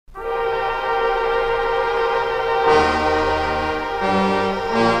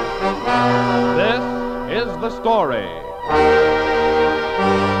story.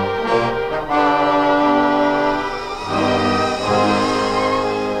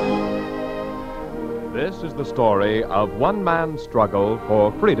 This is the story of one man's struggle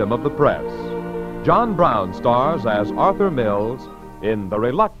for freedom of the press. John Brown stars as Arthur Mills in The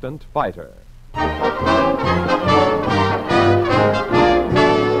Reluctant Fighter.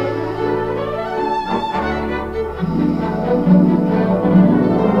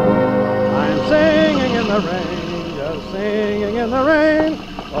 Rain, just singing in the rain,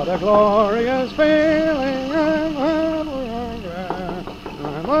 what a glorious feeling.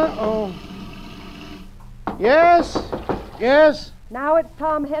 Oh. Yes? Now it's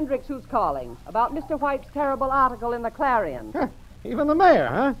Tom Hendricks who's calling about Mr. White's terrible article in the Clarion. Even the mayor,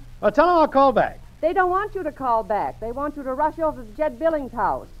 huh? Well, tell him I'll call back. They don't want you to call back. They want you to rush over to Jed Billings'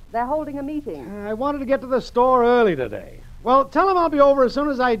 house. They're holding a meeting. I wanted to get to the store early today. Well, tell him I'll be over as soon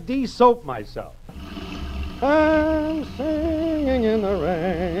as I de-soap myself. I'm singing in the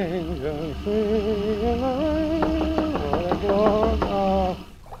rain, just singing in the rain. What a glory.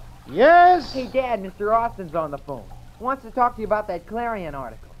 Yes? Hey, Dad, Mr. Austin's on the phone. He wants to talk to you about that Clarion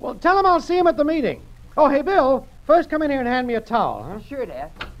article. Well, tell him I'll see him at the meeting. Oh, hey, Bill, first come in here and hand me a towel, huh? Sure,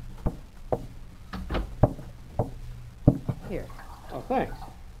 Dad. Here. Oh, thanks.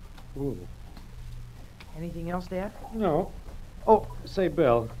 Ooh. Anything else, Dad? No. Oh, say,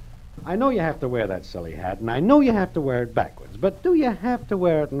 Bill, I know you have to wear that silly hat, and I know you have to wear it backwards, but do you have to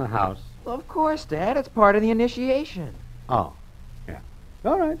wear it in the house? Well, of course, Dad. It's part of the initiation. Oh, yeah.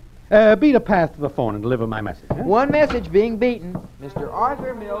 All right. Beat a path to the phone and deliver my message, huh? One message being beaten. Mr.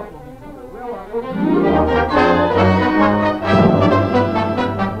 Arthur Mills will be...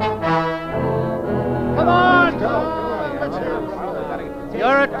 Come on!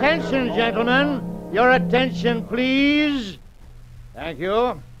 Your attention, gentlemen. Your attention, please. Thank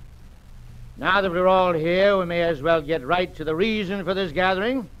you. Now that we're all here, we may as well get right to the reason for this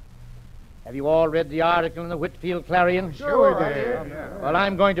gathering. Have you all read the article in the Whitfield Clarion? Sure, we did. Well,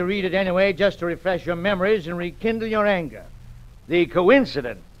 I'm going to read it anyway, just to refresh your memories and rekindle your anger. The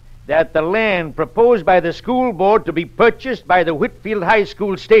coincidence that the land proposed by the school board to be purchased by the Whitfield High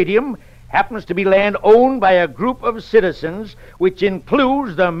School Stadium happens to be land owned by a group of citizens, which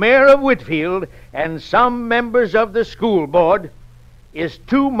includes the mayor of Whitfield and some members of the school board, is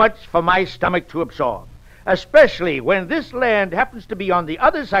too much for my stomach to absorb, especially when this land happens to be on the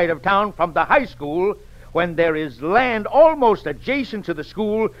other side of town from the high school, when there is land almost adjacent to the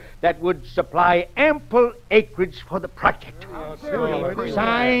school that would supply ample acreage for the project.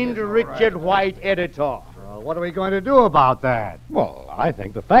 Signed, Richard White, editor. What are we going to do about that? Well, I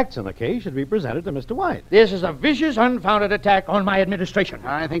think the facts in the case should be presented to Mr. White. This is a vicious, unfounded attack on my administration.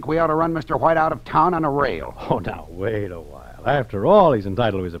 I think we ought to run Mr. White out of town on a rail. Oh, now, wait a while. After all, he's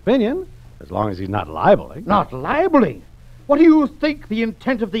entitled to his opinion, as long as he's not libeling. Not libeling? What do you think the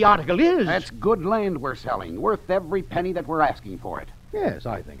intent of the article is? That's good land we're selling, worth every penny that we're asking for it. Yes,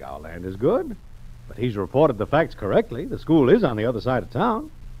 I think our land is good. But he's reported the facts correctly. The school is on the other side of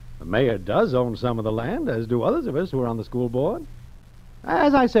town. The mayor does own some of the land, as do others of us who are on the school board.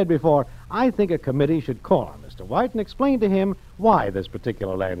 As I said before, I think a committee should call on Mr. White and explain to him why this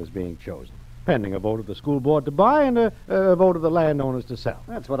particular land is being chosen, pending a vote of the school board to buy and a vote of the landowners to sell.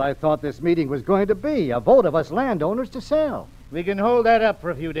 That's what I thought this meeting was going to be, a vote of us landowners to sell. We can hold that up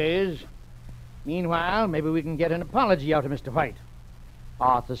for a few days. Meanwhile, maybe we can get an apology out of Mr. White.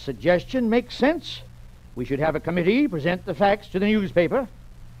 Arthur's suggestion makes sense. We should have a committee present the facts to the newspaper.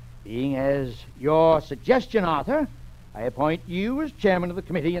 Being as your suggestion, Arthur, I appoint you as chairman of the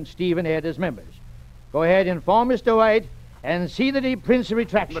committee and Steve and Ed as members. Go ahead, inform Mr. White, and see that he prints a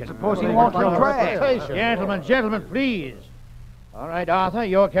retraction. But suppose he won't retract. Gentlemen, please. All right, Arthur,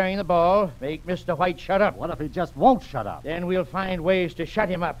 you're carrying the ball. Make Mr. White shut up. What if he just won't shut up? Then we'll find ways to shut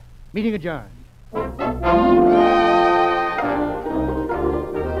him up. Meeting adjourned.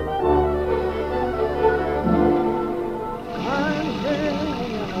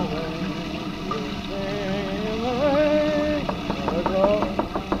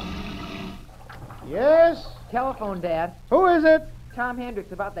 Yes? Telephone, Dad. Who is it? Tom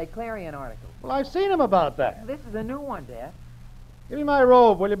Hendricks about that Clarion article. Well, I've seen him about that. This is a new one, Dad. Give me my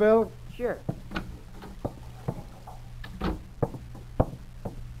robe, will you, Bill? Sure.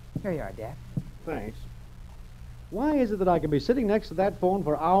 Here you are, Dad. Thanks. Why is it that I can be sitting next to that phone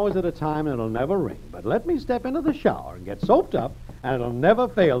for hours at a time and it'll never ring? But let me step into the shower and get soaped up, and it'll never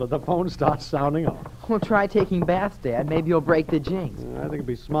fail that the phone starts sounding off. Well, try taking baths, Dad. Maybe you'll break the jinx. I think it'd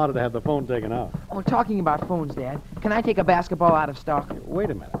be smarter to have the phone taken out. Oh, talking about phones, Dad. Can I take a basketball out of stock? Wait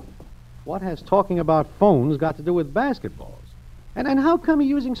a minute. What has talking about phones got to do with basketballs? And how come you're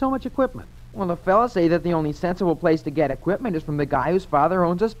using so much equipment? Well, the fellas say that the only sensible place to get equipment is from the guy whose father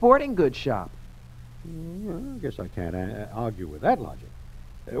owns a sporting goods shop. Well, I guess I can't argue with that logic.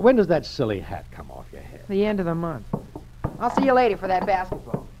 When does that silly hat come off your head? The end of the month. I'll see you later for that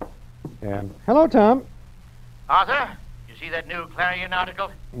basketball. Hello, Tom. Arthur, you see that new Clarion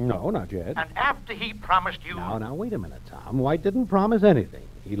article? No, not yet. And after he promised you... Now, wait a minute, Tom. White didn't promise anything.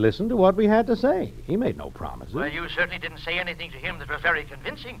 He listened to what we had to say. He made no promises. Well, you certainly didn't say anything to him that was very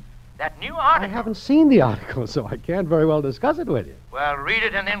convincing. That new article... I haven't seen the article, so I can't very well discuss it with you. Well, read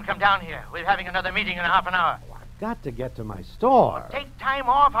it and then come down here. We're having another meeting in half an hour. Oh, I've got to get to my store. Take time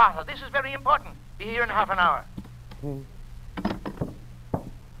off, Arthur. This is very important. Be here in half an hour.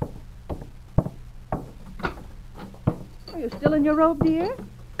 Are you still in your robe, dear?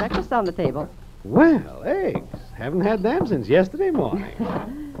 Breakfast on the table. Well, eggs. Haven't had them since yesterday morning.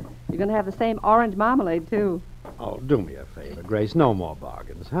 You're going to have the same orange marmalade, too. Oh, do me a favor, Grace. No more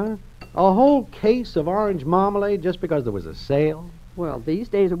bargains, huh? A whole case of orange marmalade just because there was a sale? Well, these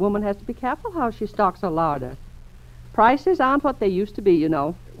days a woman has to be careful how she stocks her larder. Prices aren't what they used to be, you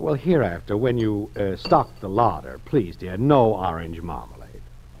know. Well, hereafter, when you stock the larder, please, dear, no orange marmalade.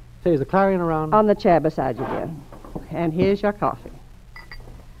 Say, is the Clarion around? On the chair beside you, dear. And here's your coffee.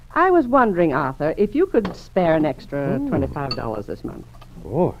 I was wondering, Arthur, if you could spare an extra $25 this month.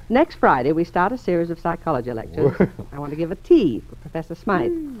 Boy. Next Friday, we start a series of psychology lectures. Well. I want to give a tea for Professor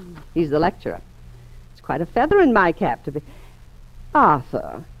Smythe. He's the lecturer. It's quite a feather in my cap to be...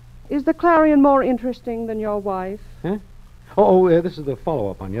 Arthur, is the Clarion more interesting than your wife? Huh? This is the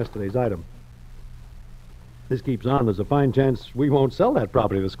follow-up on yesterday's item. This keeps on. There's a fine chance we won't sell that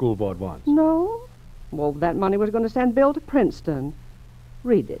property the school board wants. No? Well, that money was going to send Bill to Princeton.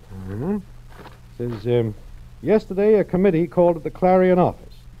 Read it. Says, yesterday a committee called at the Clarion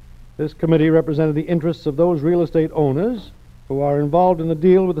office. This committee represented the interests of those real estate owners who are involved in the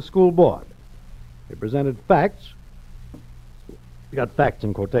deal with the school board. They presented facts, we got facts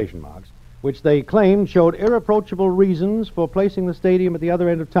in quotation marks, which they claimed showed irreproachable reasons for placing the stadium at the other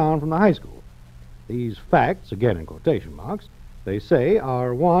end of town from the high school. These facts, again in quotation marks, they say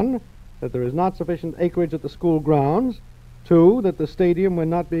are 1, that there is not sufficient acreage at the school grounds, 2, that the stadium, when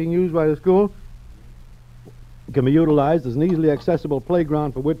not being used by the school, can be utilized as an easily accessible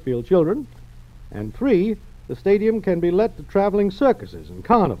playground for Whitfield children, and 3, the stadium can be let to traveling circuses and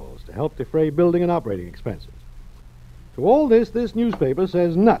carnivals to help defray building and operating expenses. To all this newspaper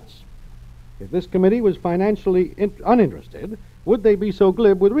says nuts. If this committee was financially uninterested, would they be so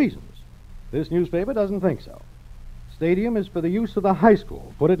glib with reasons? This newspaper doesn't think so. Stadium is for the use of the high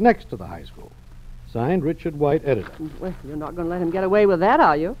school. Put it next to the high school. Signed, Richard White, editor. Well, you're not going to let him get away with that,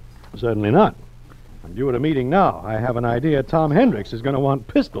 are you? Certainly not. I'm due at a meeting now. I have an idea Tom Hendricks is going to want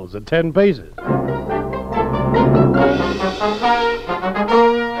pistols at 10 paces.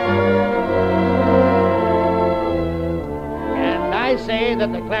 And I say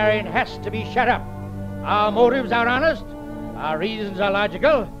that the Clarion has to be shut up. Our motives are honest. Our reasons are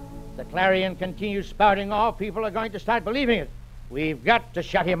logical. The Clarion continues spouting off. People are going to start believing it. We've got to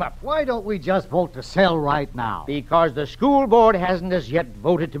shut him up. Why don't we just vote to sell right now? Because the school board hasn't as yet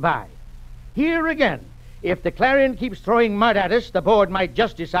voted to buy. Here again, if the Clarion keeps throwing mud at us, the board might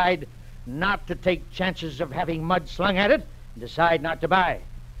just decide not to take chances of having mud slung at it and decide not to buy.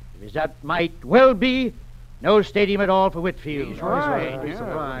 Because that might well be no stadium at all for Whitfield.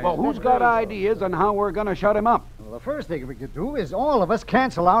 Well, who's got ideas on how we're going to shut him up? Well, the first thing we could do is all of us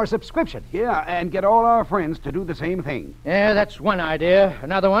cancel our subscription. Yeah, and get all our friends to do the same thing. Yeah, that's one idea.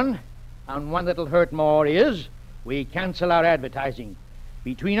 Another one, and one that'll hurt more, is we cancel our advertising.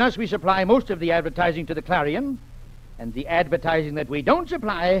 Between us, we supply most of the advertising to the Clarion, and the advertising that we don't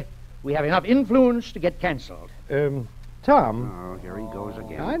supply, we have enough influence to get canceled. Tom. Oh, here he goes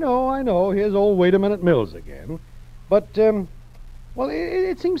again. I know. Here's old wait-a-minute Mills again. But,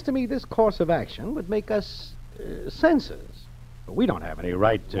 it seems to me this course of action would make us censors. But we don't have any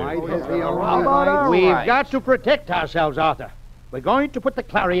right to... We've got to protect ourselves, Arthur. We're going to put the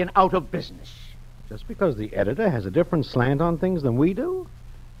Clarion out of business. Just because the editor has a different slant on things than we do?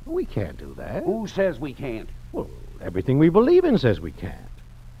 We can't do that. Who says we can't? Well, everything we believe in says we can't.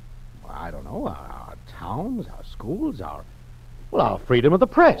 Well, I don't know, our towns, our schools, our freedom of the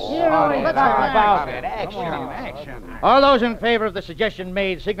press. Let's talk about it. Action. All those in favor of the suggestion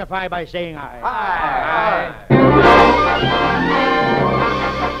made signify by saying aye. Aye.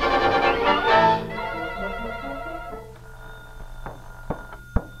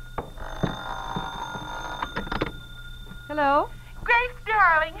 Hello? Grace,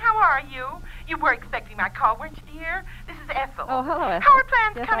 darling, how are you? You were expecting my call, weren't you, dear? This is Ethel. Oh, hello, Ethel. How are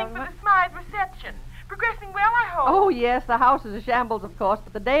plans Yes, coming all for right. the Smythe reception? Progressing well, I hope. Oh, yes, the house is a shambles, of course,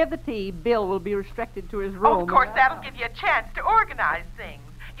 but the day of the tea, Bill will be restricted to his room. Oh, of course, that'll give you a chance to organize things.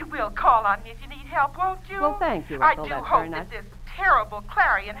 You will call on me if you need help, won't you? Well, thank you, I Ethel. do That's hope very nice. that this terrible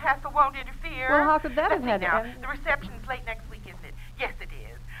Clarion hassle won't interfere. Well, how could that Let's have see had now. to... The reception's late next week, isn't it? Yes, it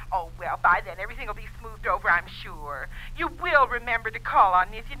is. Oh, well, by then everything will be smoothed over, I'm sure. You will remember to call on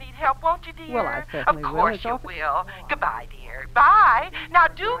me if you need help, won't you, dear? Well, I certainly will. Of course It's you awful- will. Goodbye, dear. Bye. Now,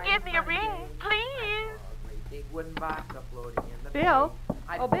 do give me a ring, please. Big wooden box uploading in the Bill?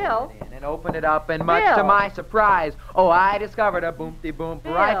 Oh, Bill? And open it up, and much to Bill. my surprise, I discovered a boom-de-boom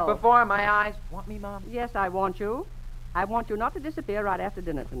right Bill. before my eyes. Want me, Mom? Yes, I want you. I want you not to disappear right after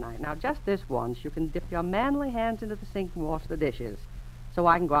dinner tonight. Now, just this once, you can dip your manly hands into the sink and wash the dishes, so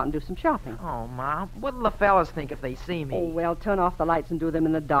I can go out and do some shopping. Oh, Mom, what'll the fellas think if they see me? Oh, well, turn off the lights and do them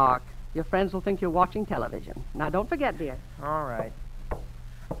in the dark. Your friends will think you're watching television. Now, don't forget, dear. All right.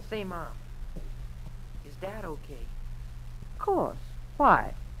 Say, Mom, is Dad okay? Of course.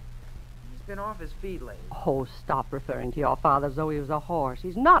 Why? He's been off his feed lately. Oh, stop referring to your father as though he was a horse.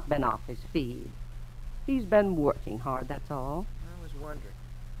 He's not been off his feed. He's been working hard, that's all. I was wondering.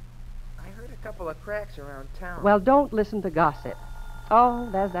 I heard a couple of cracks around town. Well, don't listen to gossip. Oh,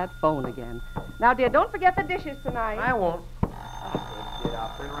 there's that phone again. Now, dear, don't forget the dishes tonight. I won't. I get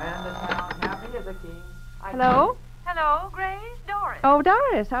up and ran the town happy as a king. Hello? Hello, Grace? Doris. Oh,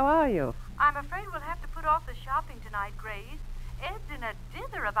 Doris, how are you? I'm afraid we'll have to put off the shopping tonight, Grace. Ed's in a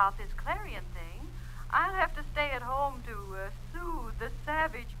dither about this Clarion thing. I'll have to stay at home to soothe the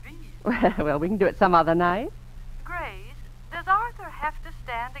savage beast. Well, we can do it some other night. Grace, does Arthur have to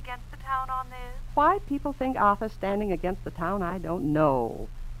stand against the town on this? Why people think Arthur's standing against the town, I don't know.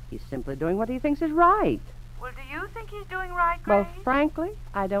 He's simply doing what he thinks is right. Well, do you think he's doing right, Well, Grace? frankly,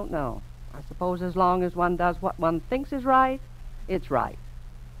 I don't know. I suppose as long as one does what one thinks is right, it's right.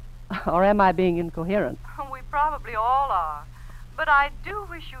 Or am I being incoherent? We probably all are. But I do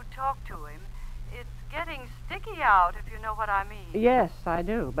wish you'd talk to him. It's getting sticky out, if you know what I mean. Yes, I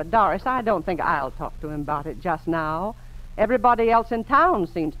do. But, Doris, I don't think I'll talk to him about it just now. Everybody else in town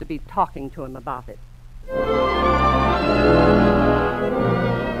seems to be talking to him about it.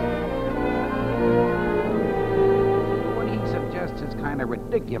 What he suggests is kind of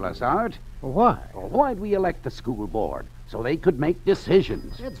ridiculous, Art. Why? Well, why'd we elect the school board? So they could make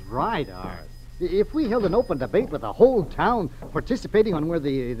decisions. That's right, Art. If we held an open debate with the whole town participating on where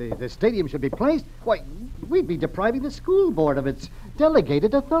the stadium should be placed, why, we'd be depriving the school board of its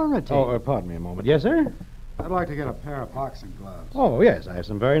delegated authority. Oh, pardon me a moment. Yes, sir? I'd like to get a pair of boxing gloves. Oh, yes, I have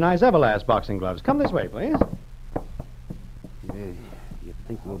some very nice Everlast boxing gloves. Come this way, please. You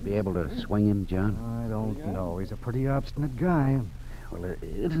think we'll be able to swing him, John? I don't know. He's a pretty obstinate guy. Well,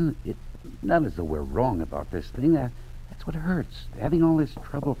 it's not as though we're wrong about this thing. That's what hurts. Having all this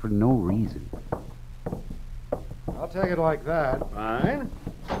trouble for no reason. I'll take it like that. Fine.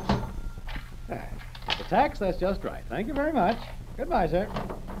 The tax, that's just right. Thank you very much. Goodbye, sir.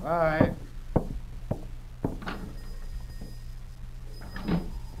 Bye.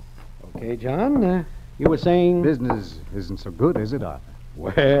 Okay, John, you were saying... Business isn't so good, is it, Arthur?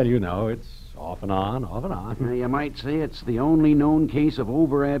 Well, you know, it's off and on, off and on. Now, you might say it's the only known case of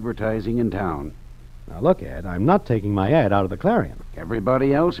over-advertising in town. Now, look, Ed, I'm not taking my ad out of the Clarion.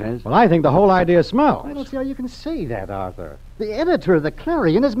 Everybody else has. Well, I think the whole idea smells. I don't see how you can say that, Arthur. The editor of the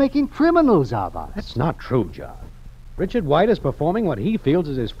Clarion is making criminals of us. That's not true, John. Richard White is performing what he feels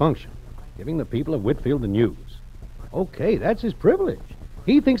is his function, giving the people of Whitfield the news. Okay, that's his privilege.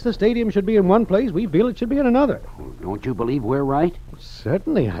 He thinks the stadium should be in one place. We feel it should be in another. Don't you believe we're right?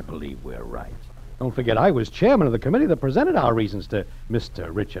 Certainly I believe we're right. Don't forget, I was chairman of the committee that presented our reasons to Mr.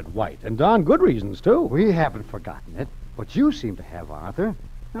 Richard White, and darn good reasons, too. We haven't forgotten it, but you seem to have, Arthur.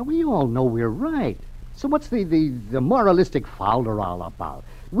 Now, we all know we're right. So what's the moralistic fouler all about?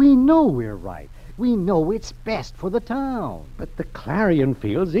 We know we're right. We know it's best for the town. But the Clarion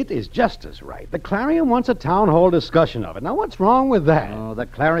feels it is just as right. The Clarion wants a town hall discussion of it. Now, what's wrong with that? Oh, the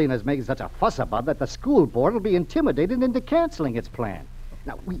Clarion is making such a fuss about it that the school board will be intimidated into canceling its plan.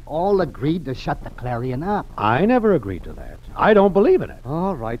 Now, we all agreed to shut the Clarion up. I never agreed to that. I don't believe in it.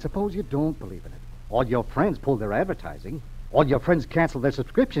 All right, suppose you don't believe in it. All your friends pulled their advertising. All your friends canceled their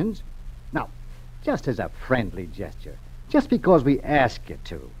subscriptions. Now, just as a friendly gesture, just because we ask you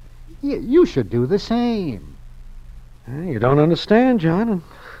to, you should do the same. You don't understand, John, and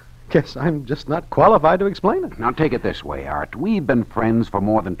guess I'm just not qualified to explain it. Now, take it this way, Art. We've been friends for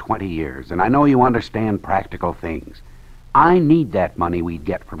more than 20 years, and I know you understand practical things. I need that money we'd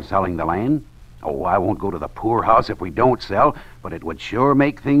get from selling the land. Oh, I won't go to the poorhouse if we don't sell, but it would sure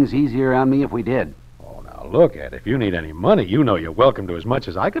make things easier on me if we did. Oh, now, Now, look, Ed, if you need any money, you know you're welcome to as much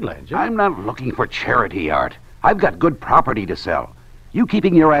as I could lend you. I'm not looking for charity, Art. I've got good property to sell. You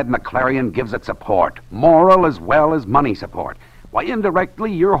keeping your ad in the Clarion gives it support, moral as well as money support. Why,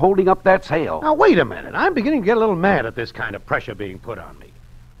 indirectly, you're holding up that sale. Now, wait a minute. I'm beginning to get a little mad at this kind of pressure being put on me.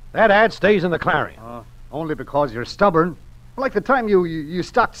 That ad stays in the Clarion. Only because you're stubborn. Like the time you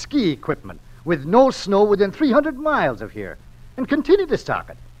stocked ski equipment with no snow within 300 miles of here. And continue to stock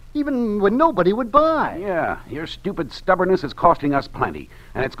it, even when nobody would buy. Yeah, your stupid stubbornness is costing us plenty.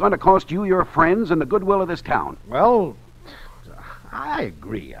 And it's going to cost you your friends and the goodwill of this town. Well, I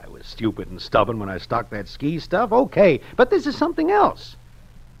agree I was stupid and stubborn when I stocked that ski stuff. Okay, but this is something else.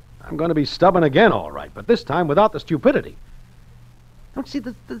 I'm going to be stubborn again, all right, but this time without the stupidity. Don't see,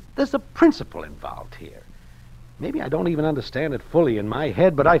 there's a principle involved here. Maybe I don't even understand it fully in my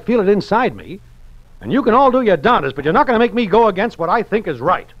head, but I feel it inside me. And you can all do your darndest, but you're not going to make me go against what I think is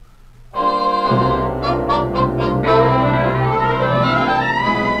right.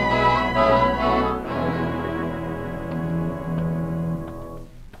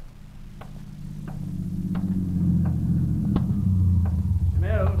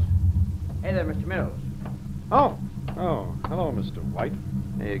 Mills. Hey there, Mr. Mills. Oh, hello, Mr. White.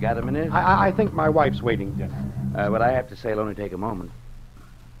 You got a minute? I think my wife's waiting dinner. What I have to say will only take a moment.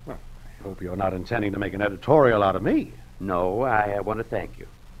 Well, I hope you're not intending to make an editorial out of me. No, I want to thank you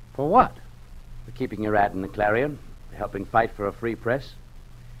For what? for keeping your ad in the Clarion, for helping fight for a free press.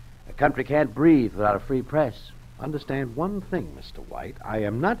 A country can't breathe without a free press. Understand one thing, Mr. White. I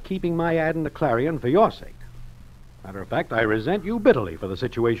am not keeping my ad in the Clarion for your sake. Matter of fact, I resent you bitterly for the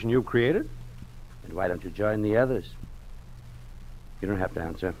situation you've created. And why don't you join the others? You don't have to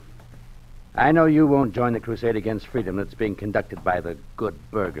answer. I know you won't join the crusade against freedom that's being conducted by the good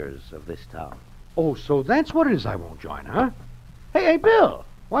burghers of this town. Oh, so that's what it is I won't join, huh? Hey, Bill,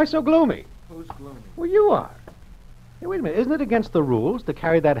 why so gloomy? Who's gloomy? Well, you are. Hey, wait a minute. Isn't it against the rules to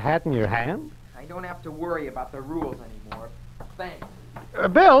carry that hat in your hand? I don't have to worry about the rules anymore. Thanks.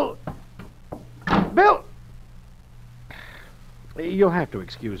 Bill! Bill! You'll have to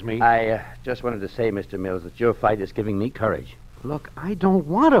excuse me. I just wanted to say, Mr. Mills, that your fight is giving me courage. Look, I don't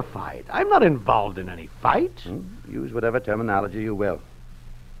want to fight. I'm not involved in any fight. Use whatever terminology you will.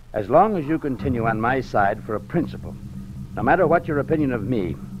 As long as you continue on my side for a principle, no matter what your opinion of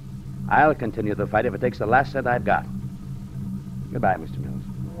me, I'll continue the fight if it takes the last cent I've got. Goodbye, Mr. Mills.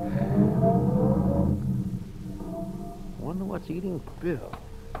 Wonder what's eating Bill.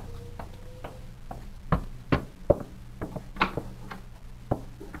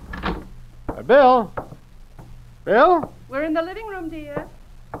 Bill? Bill? We're in the living room, dear.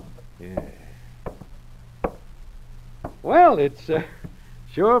 Yeah. Well, it's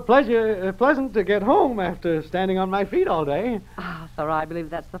sure pleasant to get home after standing on my feet all day. Arthur, I believe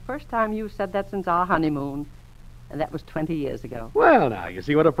that's the first time you've said that since our honeymoon. And that was 20 years ago. Well, now, you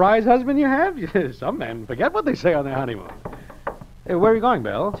see what a prize husband you have? Some men forget what they say on their honeymoon. Hey, where are you going,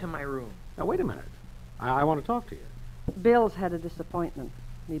 Bill? To my room. Now, wait a minute. I want to talk to you. Bill's had a disappointment.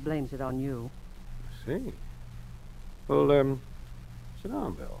 He blames it on you. I see. Well, sit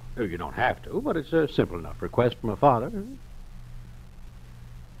down, Bill. Oh, you don't have to, but it's a simple enough request from a father.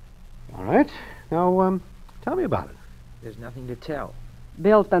 All right. Now, tell me about it. There's nothing to tell.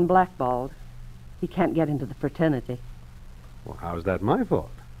 Bill's been blackballed. He can't get into the fraternity. Well, how's that my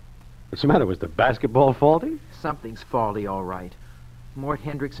fault? What's the matter? Was the basketball faulty? Something's faulty, all right. Mort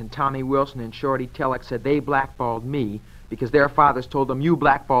Hendricks and Tommy Wilson and Shorty Telek said they blackballed me because their fathers told them you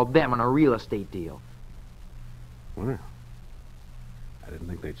blackballed them on a real estate deal. Well, I didn't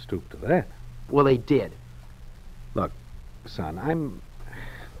think they'd stoop to that. Well, they did. Look, son,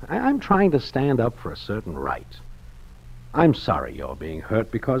 I'm trying to stand up for a certain right. I'm sorry you're being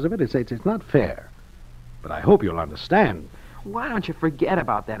hurt because of it. It's not fair. But I hope you'll understand. Why don't you forget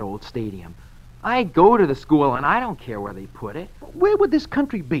about that old stadium? I go to the school, and I don't care where they put it. Where would this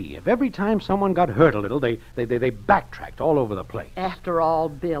country be if every time someone got hurt a little, they backtracked all over the place? After all,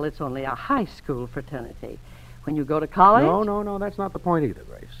 Bill, it's only a high school fraternity. When you go to college... No, that's not the point either,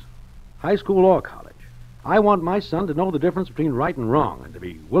 Grace. High school or college. I want my son to know the difference between right and wrong and to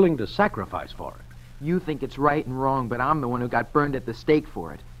be willing to sacrifice for it. You think it's right and wrong, but I'm the one who got burned at the stake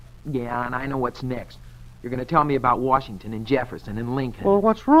for it. Yeah, and I know what's next. You're going to tell me about Washington and Jefferson and Lincoln. Well,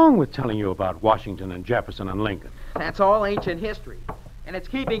 what's wrong with telling you about Washington and Jefferson and Lincoln? That's all ancient history. And it's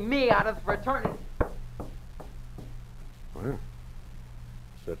keeping me out of the fraternity. Well, it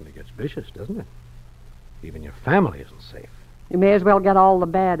certainly gets vicious, doesn't it? Even your family isn't safe. You may as well get all the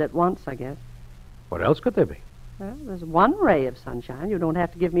bad at once, I guess. What else could there be? Well, there's one ray of sunshine. You don't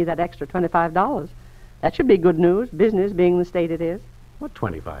have to give me that extra $25. That should be good news, business being the state it is. What,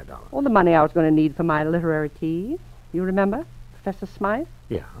 $25? Oh, the money I was going to need for my literary tea. You remember, Professor Smythe?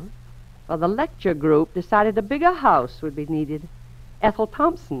 Yeah. Well, the lecture group decided a bigger house would be needed. Ethel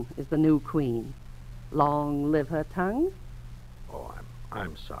Thompson is the new queen. Long live her tongue. Oh,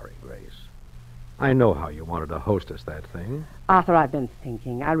 I'm sorry, Grace. I know how you wanted to hostess that thing. Arthur, I've been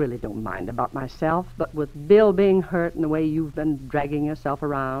thinking. I really don't mind about myself, but with Bill being hurt and the way you've been dragging yourself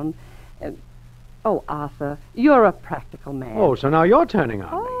around... Oh, Arthur, you're a practical man. Oh, so now you're turning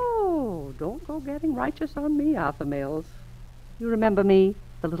on me. Oh, don't go getting righteous on me, Arthur Mills. You remember me,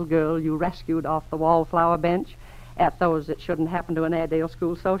 the little girl you rescued off the wallflower bench at those that shouldn't happen to an Airedale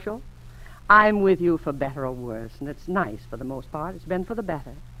school social? I'm with you for better or worse, and it's nice for the most part. It's been for the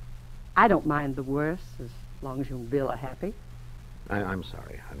better. I don't mind the worse as long as you and Bill are happy. I'm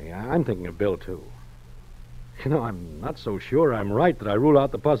sorry, honey. I'm thinking of Bill, too. You know, I'm not so sure I'm right that I rule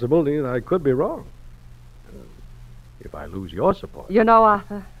out the possibility that I could be wrong. If I lose your support. You know,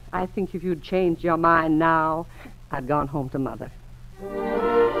 Arthur, I think if you'd changed your mind now, I'd gone home to Mother.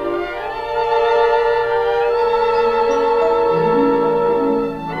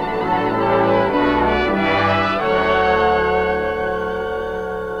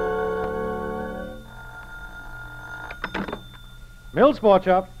 Mills Sport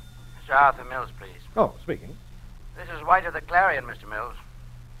Shop. Mr. Arthur Mills, please. Oh, speaking. This is White of the Clarion, Mr. Mills.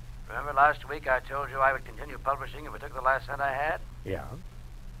 Remember last week I told you I would continue publishing if I took the last cent I had? Yeah?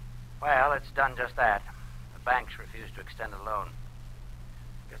 Well, it's done just that. The banks refused to extend a loan.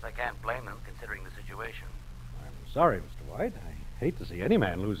 Guess I can't blame them, considering the situation. I'm sorry, Mr. White. I hate to see any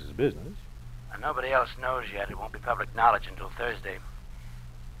man lose his business. And nobody else knows yet. It won't be public knowledge until Thursday.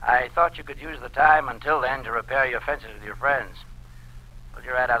 I thought you could use the time until then to repair your fences with your friends. Pull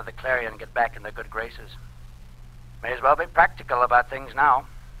your ad out of the Clarion and get back in their good graces. May as well be practical about things now.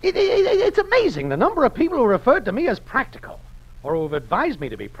 It's amazing the number of people who referred to me as practical, or who have advised me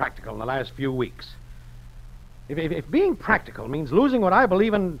to be practical in the last few weeks. If being practical means losing what I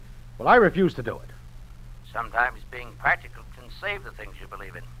believe in, well, I refuse to do it. Sometimes being practical can save the things you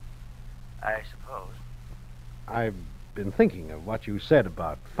believe in. I suppose. I've been thinking of what you said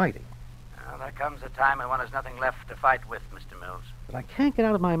about fighting. Well, there comes a time when one has nothing left to fight with, Mr. Mills. But I can't get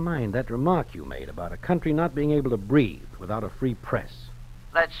out of my mind that remark you made about a country not being able to breathe without a free press.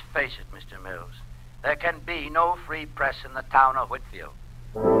 Let's face it, Mr. Mills. There can be no free press in the town of Whitfield.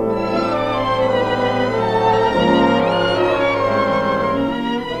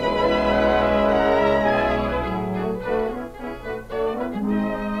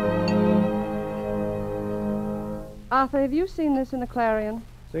 Arthur, have you seen this in the Clarion?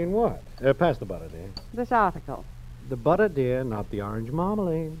 Seen what? Pass the butter, dear. This article. The butter, dear, not the orange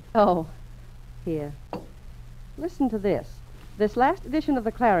marmalade. Oh, here. Listen to this. This last edition of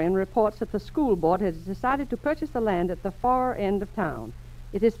the Clarion reports that the school board has decided to purchase the land at the far end of town.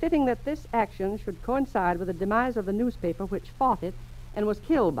 It is fitting that this action should coincide with the demise of the newspaper which fought it and was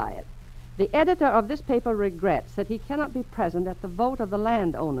killed by it. The editor of this paper regrets that he cannot be present at the vote of the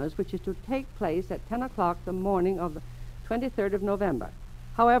landowners, which is to take place at 10 o'clock the morning of the 23rd of November.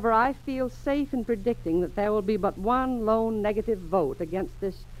 However, I feel safe in predicting that there will be but one lone negative vote against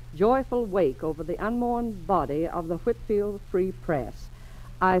this joyful wake over the unmourned body of the Whitfield Free Press.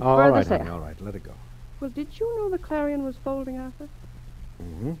 I further say... All right, let it go. Well, did you know the Clarion was folding, Arthur?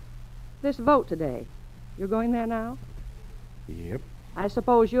 Mm-hmm. This vote today. You're going there now? Yep. I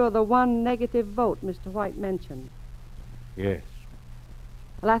suppose you're the one negative vote Mr. White mentioned. Yes.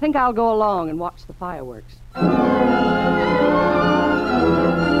 Well, I think I'll go along and watch the fireworks.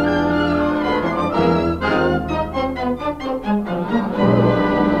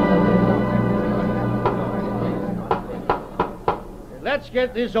 Let's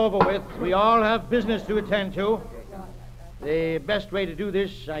get this over with. We all have business to attend to. The best way to do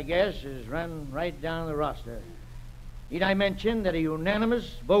this, I guess, is run right down the roster. Need I mention that a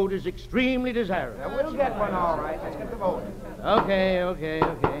unanimous vote is extremely desirable? We'll get one all right. Let's get the vote. Okay.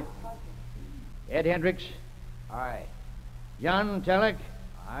 Ed Hendricks. Aye. John Telleck.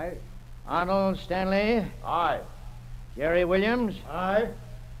 Aye. Arnold Stanley. Aye. Jerry Williams. Aye.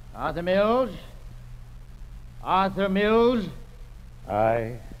 Arthur Mills. Arthur Mills.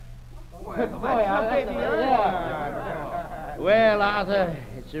 Aye. Well, Arthur,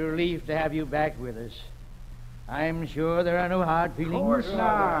 it's a relief to have you back with us. I'm sure there are no hard feelings. Of course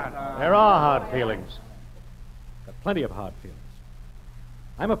not. There are hard feelings. Got plenty of hard feelings.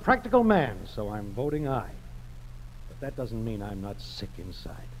 I'm a practical man, so I'm voting aye. But that doesn't mean I'm not sick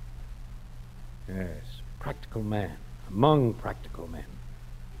inside. Yes, practical man among practical men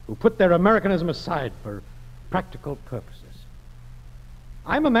who put their Americanism aside for practical purposes.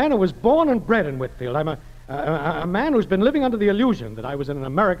 I'm a man who was born and bred in Whitfield. I'm A man who's been living under the illusion that I was in an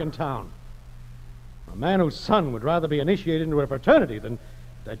American town. A man whose son would rather be initiated into a fraternity than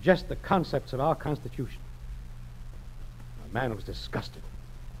digest the concepts of our Constitution. A man who's disgusted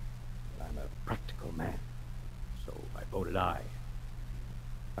that I'm a practical man. So I voted aye.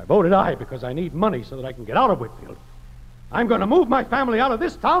 I voted aye because I need money so that I can get out of Whitfield. I'm going to move my family out of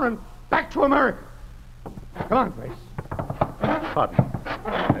this town and back to America. Come on, Grace. Pardon.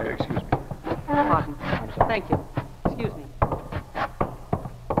 Excuse me. Pardon. Thank you. Excuse me.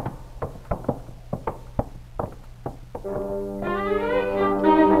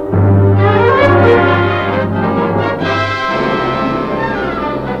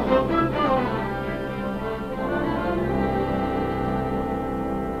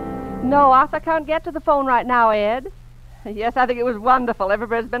 No, Arthur can't get to the phone right now, Ed. Yes, I think it was wonderful.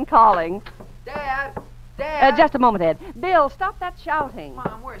 Everybody's been calling. Dad! Dad! Just a moment, Ed. Bill, stop that shouting.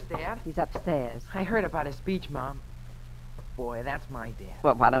 Mom, where's Dad? He's upstairs. I heard about his speech, Mom. Boy, that's my dad.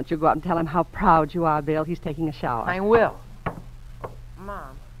 Well, why don't you go out and tell him how proud you are, Bill? He's taking a shower. I will.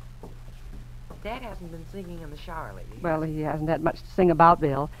 Mom, Dad hasn't been singing in the shower lately. Well, he hasn't had much to sing about,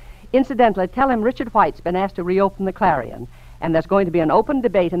 Bill. Incidentally, tell him Richard White's been asked to reopen the Clarion, and there's going to be an open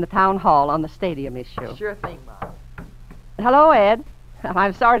debate in the town hall on the stadium issue. Sure thing, Mom. Hello, Ed.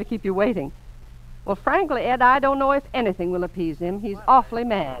 I'm sorry to keep you waiting. Well, frankly, Ed, I don't know if anything will appease him. He's awfully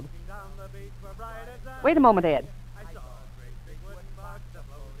mad. Wait a moment, Ed.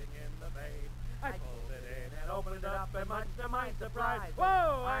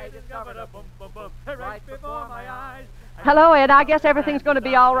 Hello, Ed. I guess everything's going to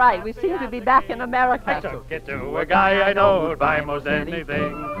be all right. We seem to be back in America. I took it to a guy I know who'd buy most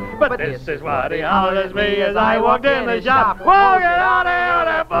anything. But this is what he hollered at me as I walked in the shop. Whoa, get out of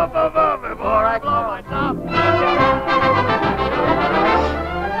here, boom, boom, boom, before I blow my top.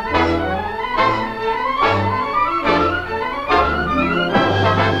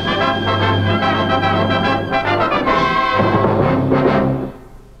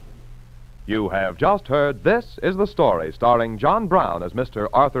 You have just heard This Is the Story, starring John Brown as Mr.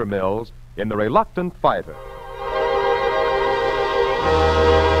 Arthur Mills in The Reluctant Fighter.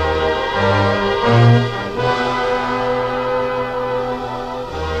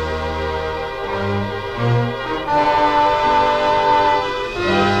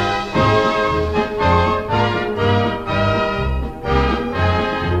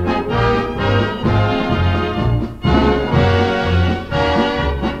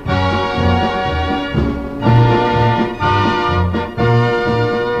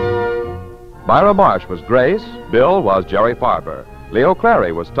 Myra Marsh was Grace, Bill was Jerry Farber, Leo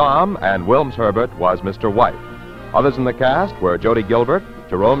Clary was Tom, and Wilms Herbert was Mr. White. Others in the cast were Jody Gilbert,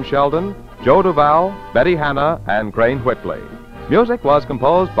 Jerome Sheldon, Joe Duval, Betty Hanna, and Crane Whitley. Music was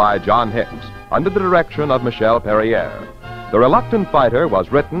composed by John Hicks, under the direction of Michelle Perrier. The Reluctant Fighter was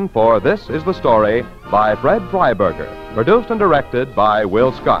written for This Is the Story by Fred Freiberger, produced and directed by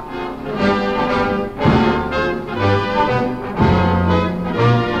Will Scott.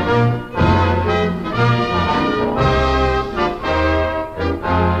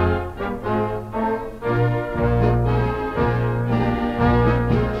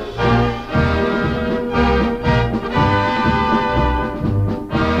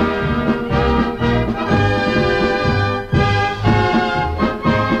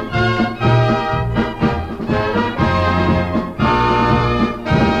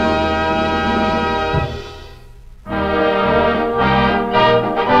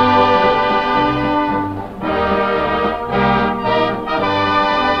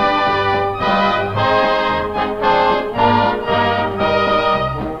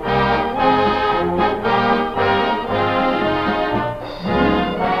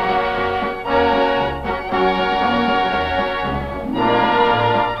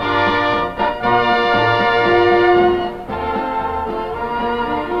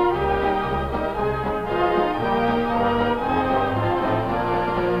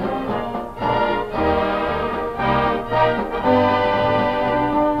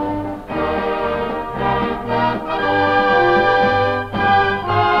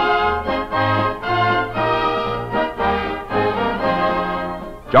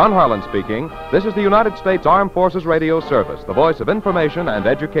 John Harlan speaking. This is the United States Armed Forces Radio Service, the voice of information and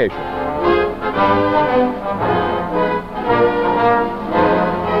education.